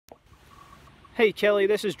Hey Kelly,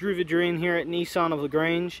 this is Drew Vidrine here at Nissan of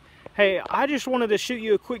LaGrange. Hey, I just wanted to shoot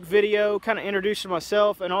you a quick video kind of introducing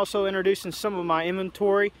myself and also introducing some of my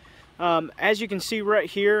inventory. As you can see right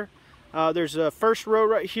here, there's a first row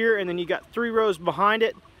right here and then you got 3 rows behind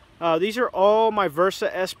it. These are all my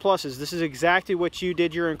Versa S Pluses. This is exactly what you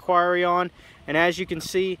did your inquiry on, and as you can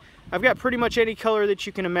see, I've got pretty much any color that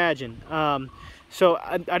you can imagine. So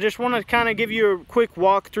I just want to kind of give you a quick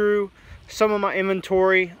walk through some of my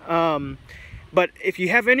inventory. But if you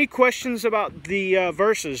have any questions about the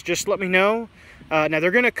Versas, just let me know. Now they're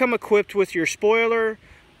going to come equipped with your spoiler,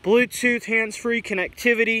 Bluetooth hands-free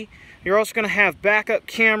connectivity. You're also going to have backup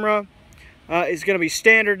camera. It's going to be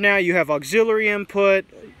standard now. You have auxiliary input,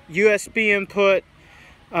 USB input,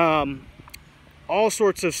 all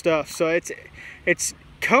sorts of stuff. So it's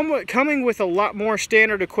coming with a lot more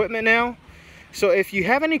standard equipment now. So if you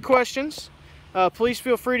have any questions, please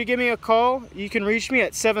feel free to give me a call. You can reach me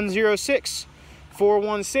at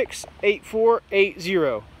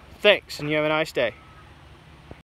 706-416-8480. Thanks, and you have a nice day.